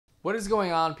What is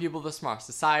going on, people of the SmartHouse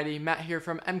Society? Matt here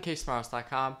from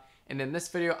mksmarthouse.com, and in this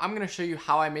video I'm going to show you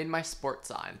how I made my sports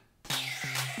sign.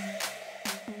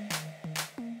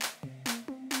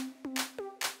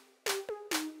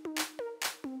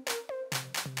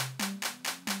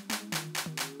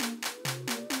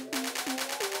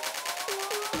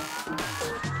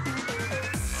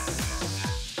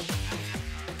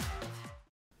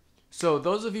 So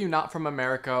those of you not from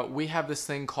America, we have this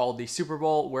thing called the Super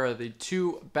Bowl where the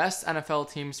two best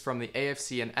NFL teams from the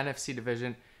AFC and NFC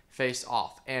division face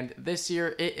off. And this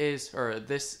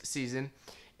season,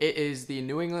 it is the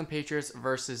New England Patriots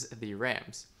versus the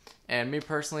Rams. And me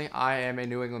personally, I am a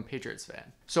New England Patriots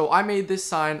fan. So I made this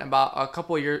sign about a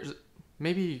couple of years,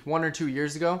 maybe 1 or 2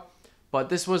 years ago. But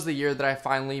this was the year that I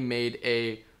finally made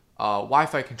a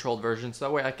Wi-Fi controlled version, so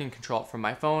that way I can control it from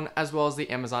my phone, as well as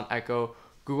the Amazon Echo,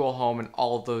 Google Home, and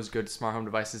all of those good smart home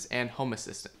devices and Home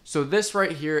Assistant. So this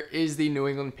right here is the New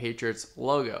England Patriots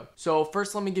logo. So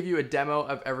first let me give you a demo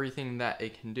of everything that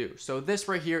it can do. So this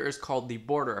right here is called the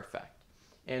border effect.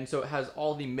 And so it has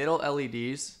all the middle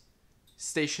LEDs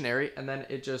stationary, and then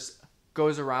it just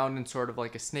goes around in sort of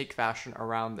like a snake fashion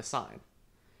around the sign.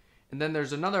 And then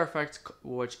there's another effect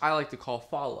which I like to call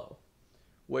follow,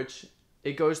 which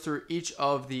it goes through each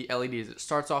of the LEDs. It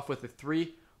starts off with the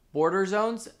 3 border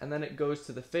zones, and then it goes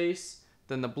to the face,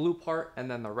 then the blue part,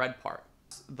 and then the red part.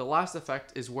 The last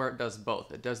effect is where it does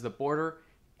both. It does the border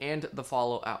and the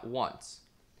follow at once.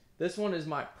 This one is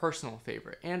my personal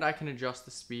favorite, and I can adjust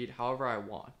the speed however I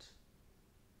want.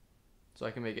 So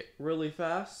I can make it really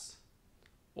fast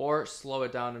or slow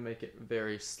it down and make it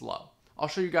very slow. I'll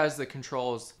show you guys the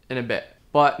controls in a bit.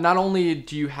 But not only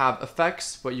do you have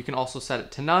effects, but you can also set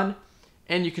it to none.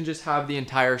 And you can just have the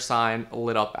entire sign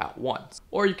lit up at once.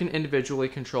 Or you can individually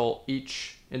control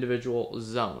each individual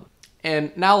zone.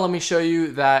 And now let me show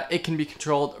you that it can be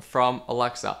controlled from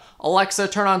Alexa. Alexa,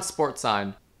 turn on sports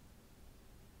sign.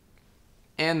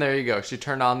 And there you go, she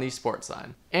turned on the sports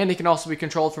sign. And it can also be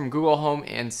controlled from Google Home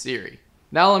and Siri.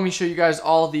 Now let me show you guys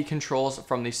all the controls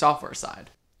from the software side.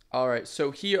 Alright,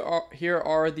 so here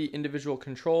are the individual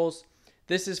controls.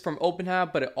 This is from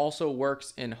OpenHAB, but it also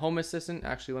works in Home Assistant.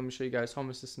 Actually, let me show you guys Home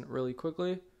Assistant really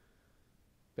quickly.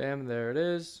 Bam, there it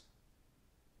is.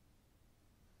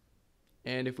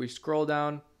 And if we scroll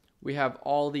down, we have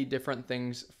all the different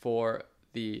things for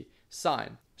the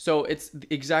sign. So it's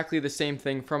exactly the same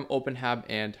thing from OpenHAB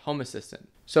and Home Assistant.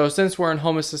 So since we're in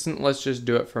Home Assistant, let's just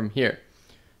do it from here.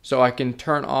 So I can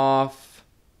turn off,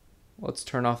 let's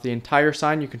turn off the entire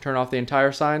sign. You can turn off the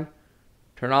entire sign,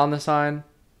 turn on the sign.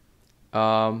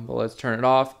 But let's turn it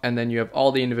off, and then you have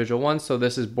all the individual ones. So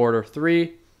this is border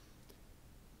 3,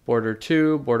 border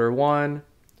 2, border 1,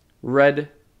 red,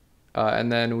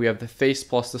 and then we have the face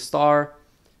plus the star,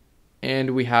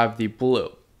 and we have the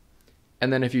blue.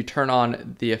 And then if you turn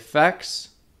on the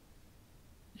effects,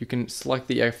 you can select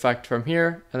the effect from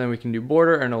here, and then we can do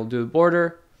border, and it'll do the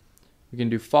border. We can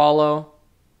do follow,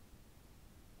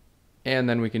 and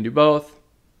then we can do both.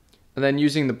 And then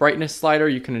using the brightness slider,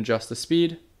 you can adjust the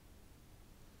speed.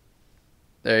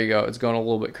 There you go, it's going a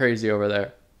little bit crazy over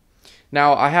there.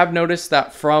 Now, I have noticed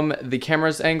that from the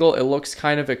camera's angle, it looks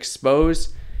kind of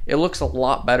exposed. It looks a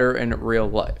lot better in real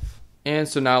life. And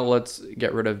so now let's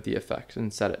get rid of the effect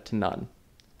and set it to none.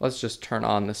 Let's just turn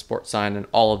on the sports sign and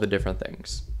all of the different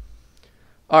things.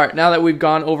 Alright, now that we've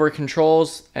gone over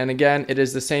controls, and again, it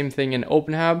is the same thing in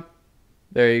OpenHAB.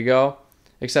 There you go.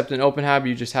 Except in OpenHAB,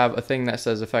 you just have a thing that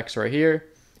says effects right here,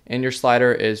 and your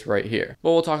slider is right here.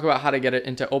 But we'll talk about how to get it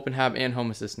into OpenHAB and Home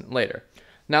Assistant later.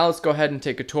 Now let's go ahead and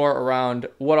take a tour around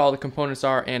what all the components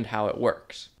are and how it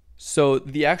works. So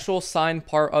the actual sign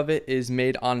part of it is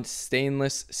made on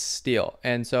stainless steel.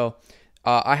 And so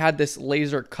I had this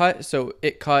laser cut, so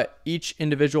it cut each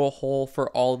individual hole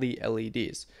for all the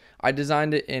LEDs. I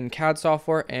designed it in CAD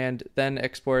software and then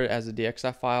exported it as a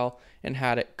DXF file and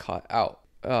had it cut out.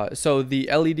 So the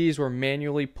LEDs were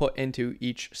manually put into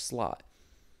each slot.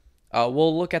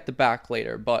 We'll look at the back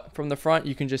later, but from the front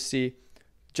you can just see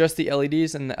just the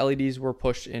LEDs, and the LEDs were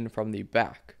pushed in from the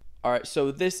back. Alright, so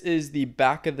this is the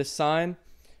back of the sign.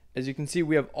 As you can see,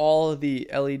 we have all of the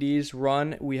LEDs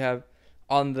run. We have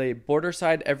on the border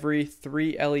side, every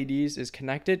 3 LEDs is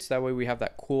connected, so that way we have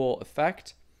that cool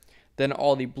effect. Then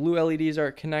all the blue LEDs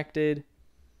are connected,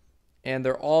 and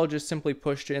they're all just simply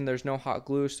pushed in. There's no hot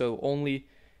glue, so only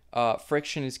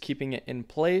friction is keeping it in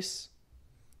place.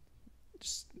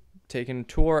 Just taking a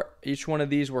tour, each one of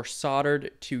these were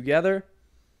soldered together,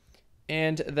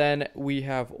 and then we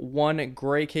have one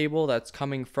gray cable that's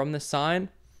coming from the sign,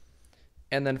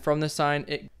 and then from the sign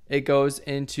it goes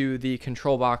into the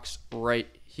control box right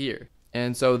here.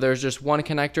 And so there's just one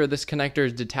connector. This connector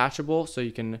is detachable, so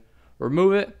you can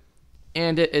remove it.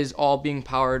 And it is all being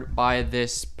powered by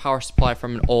this power supply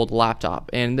from an old laptop.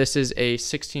 And this is a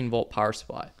 16-volt power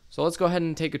supply. So let's go ahead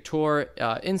and take a tour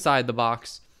inside the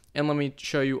box, and let me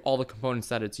show you all the components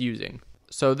that it's using.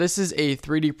 So this is a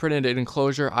 3D printed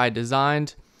enclosure I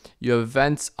designed. You have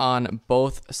vents on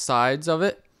both sides of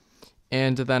it.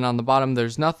 And then on the bottom,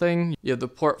 there's nothing. You have the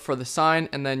port for the sign,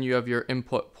 and then you have your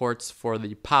input ports for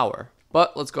the power.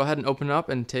 But let's go ahead and open it up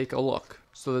and take a look.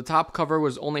 So the top cover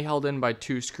was only held in by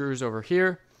 2 screws over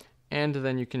here. And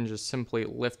then you can just simply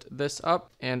lift this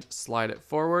up and slide it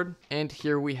forward. And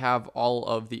here we have all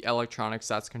of the electronics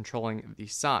that's controlling the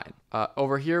sign.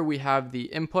 Over here, we have the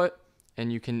input,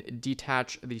 and you can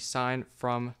detach the sign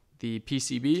from the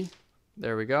PCB.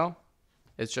 There we go.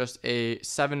 It's just a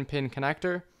 7-pin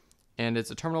connector, and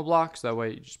it's a terminal block, so that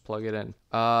way you just plug it in.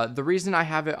 The reason I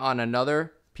have it on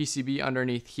another PCB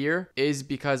underneath here is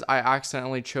because I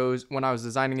accidentally chose, when I was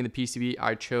designing the PCB,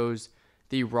 I chose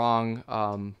the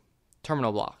wrong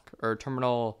terminal block or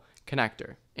terminal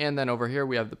connector. And then over here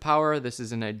we have the power. This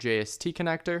is in a JST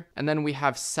connector. And then we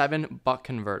have 7 buck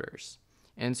converters.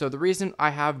 And so the reason I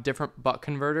have different buck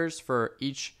converters for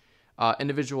each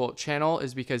individual channel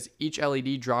is because each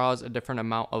LED draws a different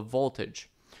amount of voltage.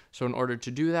 So in order to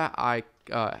do that, I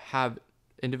have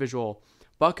individual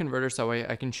buck converters, so that way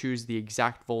I can choose the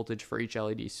exact voltage for each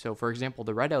LED. So for example,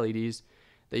 the red LEDs,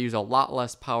 they use a lot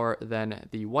less power than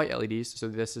the white LEDs, so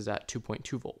this is at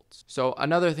 2.2 volts. So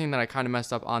another thing that I kind of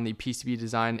messed up on the PCB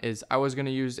design is I was going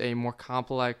to use a more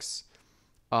complex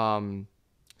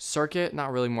circuit,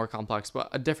 not really more complex, but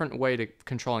a different way to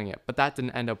controlling it, but that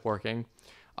didn't end up working.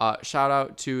 Shout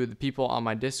out to the people on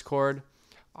my Discord.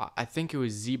 I think it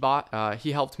was Zbot.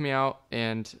 He helped me out,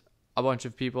 and a bunch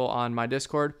of people on my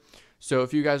Discord. So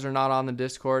if you guys are not on the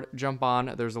Discord, jump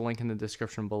on. There's a link in the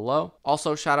description below.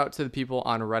 Also, shout out to the people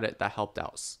on Reddit that helped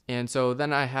out. And so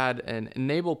then I had an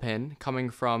enable pin coming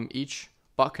from each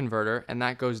buck converter, and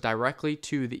that goes directly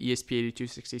to the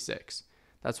ESP8266.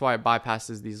 That's why it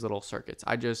bypasses these little circuits.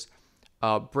 I just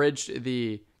bridged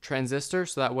the transistor,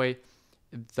 so that way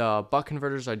the buck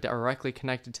converters are directly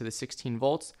connected to the 16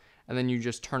 volts, and then you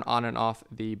just turn on and off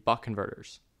the buck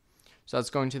converters. So that's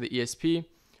going to the ESP.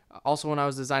 Also, when I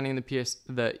was designing the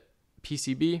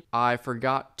PCB, I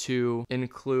forgot to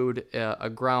include a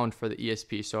ground for the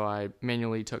ESP, so I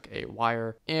manually took a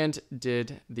wire and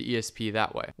did the ESP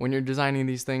that way. When you're designing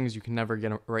these things, you can never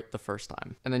get it right the first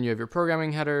time. And then you have your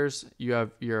programming headers. You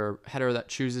have your header that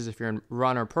chooses if you're in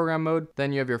run or program mode.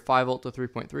 Then you have your 5 volt to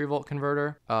 3.3 volt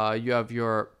converter. You have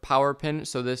your power pin.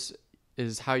 So this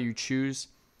is how you choose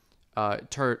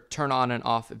turn on and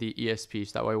off the ESP.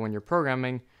 So that way when you're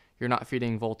programming, you're not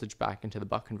feeding voltage back into the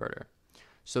buck converter.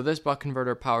 So this buck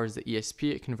converter powers the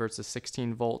ESP. It converts the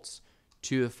 16 volts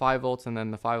to the 5 volts, and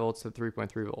then the 5 volts to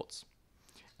 3.3 volts.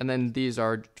 And then these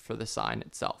are for the sign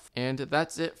itself. And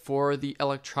that's it for the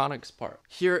electronics part.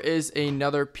 Here is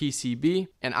another PCB,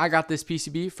 and I got this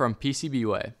PCB from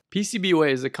PCBWAY.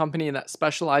 PCBWAY is a company that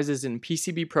specializes in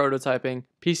PCB prototyping,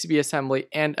 PCB assembly,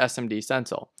 and SMD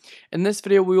stencil. In this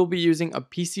video, we will be using a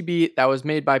PCB that was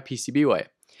made by PCBWAY.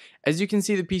 As you can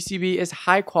see, the PCB is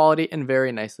high quality and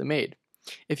very nicely made.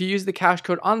 If you use the cash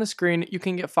code on the screen, you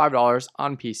can get $5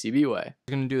 on PCBWAY. I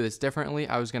was going to do this differently.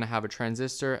 I was going to have a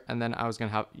transistor, and then I was going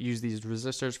to use these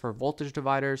resistors for voltage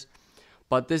dividers,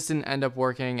 but this didn't end up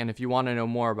working. And if you want to know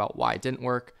more about why it didn't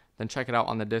work, then check it out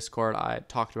on the Discord. I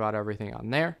talked about everything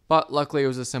on there, but luckily it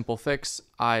was a simple fix.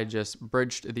 I just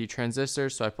bridged the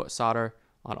transistors, so I put solder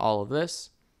on all of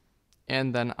this.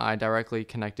 And then I directly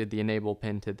connected the enable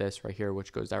pin to this right here,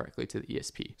 which goes directly to the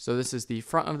ESP. So this is the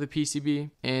front of the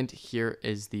PCB, and here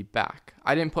is the back.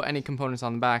 I didn't put any components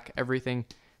on the back. Everything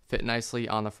fit nicely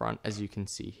on the front, as you can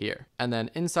see here. And then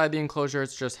inside the enclosure,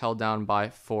 it's just held down by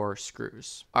 4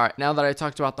 screws. All right, now that I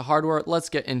talked about the hardware, let's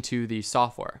get into the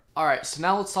software. All right, so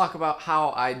now let's talk about how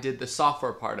I did the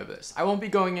software part of this. I won't be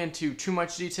going into too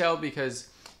much detail because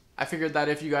I figured that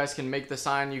if you guys can make the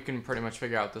sign, you can pretty much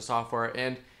figure out the software.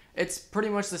 And it's pretty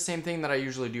much the same thing that I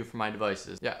usually do for my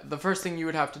devices. Yeah, the first thing you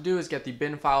would have to do is get the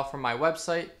bin file from my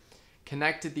website,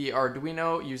 connect to the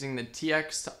Arduino using the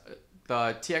TX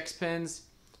pins.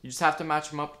 You just have to match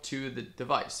them up to the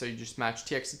device. So you just match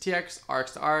TX to TX,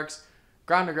 RX to RX,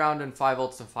 ground to ground, and 5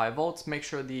 volts to 5 volts. Make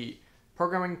sure the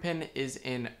programming pin is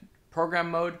in program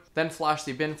mode. Then flash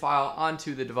the bin file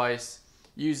onto the device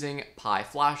using Pi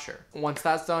Flasher. Once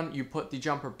that's done, you put the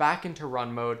jumper back into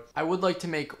run mode. I would like to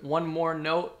make one more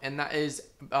note, and that is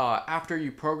after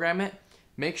you program it,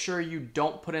 make sure you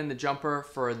don't put in the jumper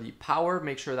for the power.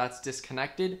 Make sure that's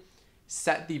disconnected.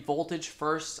 Set the voltage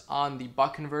first on the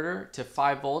buck converter to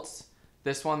 5 volts.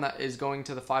 this one that is going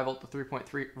to the 5 volt to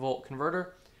 3.3 volt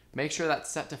converter, make sure that's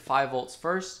set to 5 volts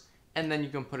first, and then you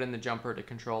can put in the jumper to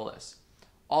control this.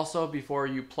 Also, before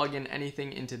you plug in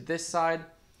anything into this side,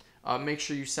 make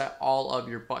sure you set all of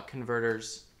your buck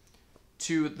converters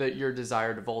to your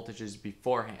desired voltages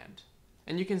beforehand.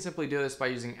 And you can simply do this by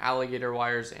using alligator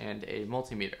wires and a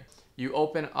multimeter. You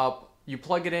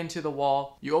plug it into the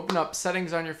wall, you open up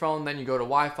settings on your phone, then you go to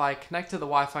Wi-Fi, connect to the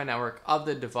Wi-Fi network of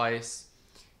the device,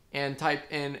 and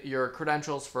type in your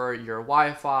credentials for your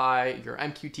Wi-Fi, your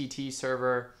MQTT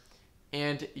server,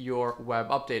 and your web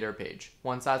updater page.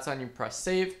 Once that's done, you press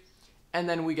save, and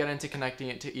then we get into connecting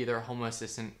it to either Home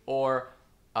Assistant or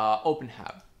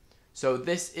OpenHAB. So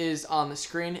this is on the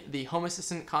screen, the Home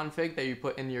Assistant config that you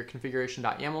put in your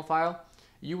configuration.yaml file.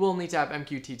 You will need to have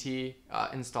MQTT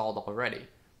installed already,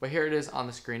 but here it is on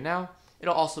the screen now.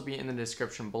 It'll also be in the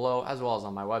description below as well as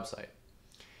on my website.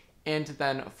 And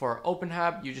then for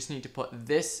OpenHAB, you just need to put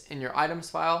this in your items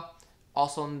file,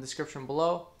 also in the description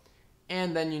below,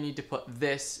 and then you need to put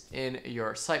this in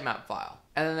your sitemap file.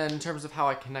 And then in terms of how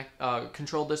I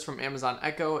control this from Amazon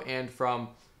Echo and from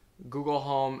Google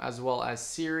Home as well as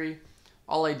Siri,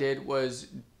 all I did was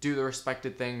do the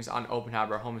respected things on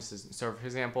OpenHAB or Home Assistant. So for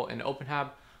example, in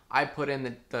OpenHAB, I put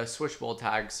in the switchable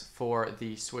tags for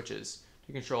the switches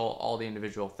to control all the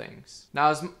individual things. Now,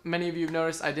 as many of you have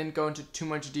noticed, I didn't go into too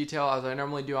much detail as I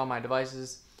normally do on my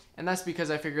devices, and that's because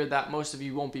I figured that most of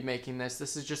you won't be making this.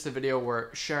 This is just a video where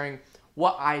sharing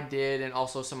what I did and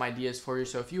also some ideas for you.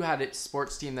 So if you had a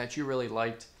sports team that you really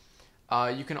liked,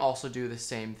 you can also do the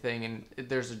same thing, and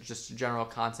there's just a general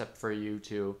concept for you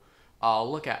to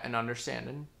look at and understand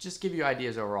and just give you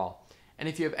ideas overall. And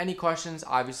if you have any questions,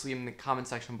 obviously in the comment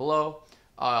section below,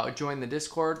 join the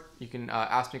Discord. You can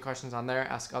ask me questions on there,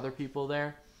 ask other people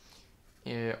there,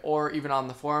 or even on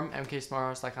the forum,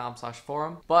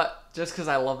 mksmarthouse.com/forum. But just because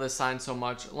I love this sign so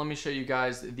much, let me show you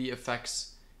guys the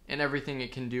effects and everything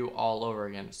it can do all over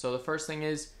again. So the first thing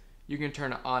is you can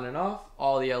turn on and off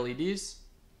all the LEDs,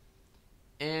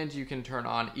 and you can turn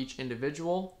on each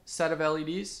individual set of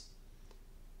LEDs.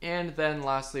 And then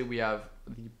lastly, we have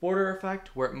the border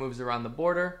effect where it moves around the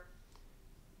border.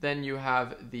 Then you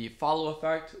have the follow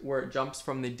effect where it jumps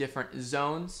from the different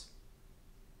zones.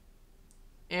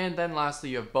 And then lastly,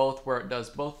 you have both where it does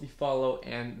both the follow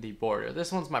and the border.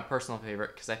 This one's my personal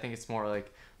favorite because I think it's more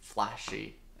like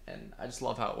flashy, and I just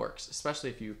love how it works, especially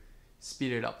if you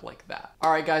speed it up like that.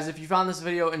 Alright guys, if you found this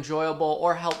video enjoyable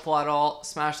or helpful at all,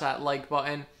 smash that like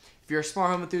button. If you're a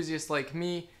smart home enthusiast like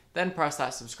me, then press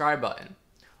that subscribe button.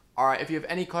 Alright, if you have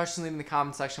any questions, leave in the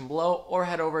comment section below, or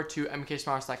head over to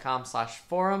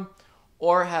mksmarthouse.com/forum,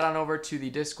 or head on over to the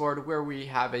Discord where we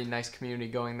have a nice community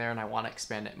going there and I want to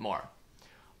expand it more.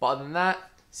 But other than that,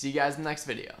 see you guys in the next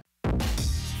video.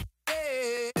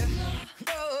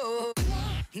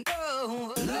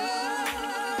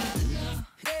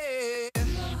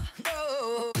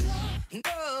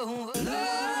 No.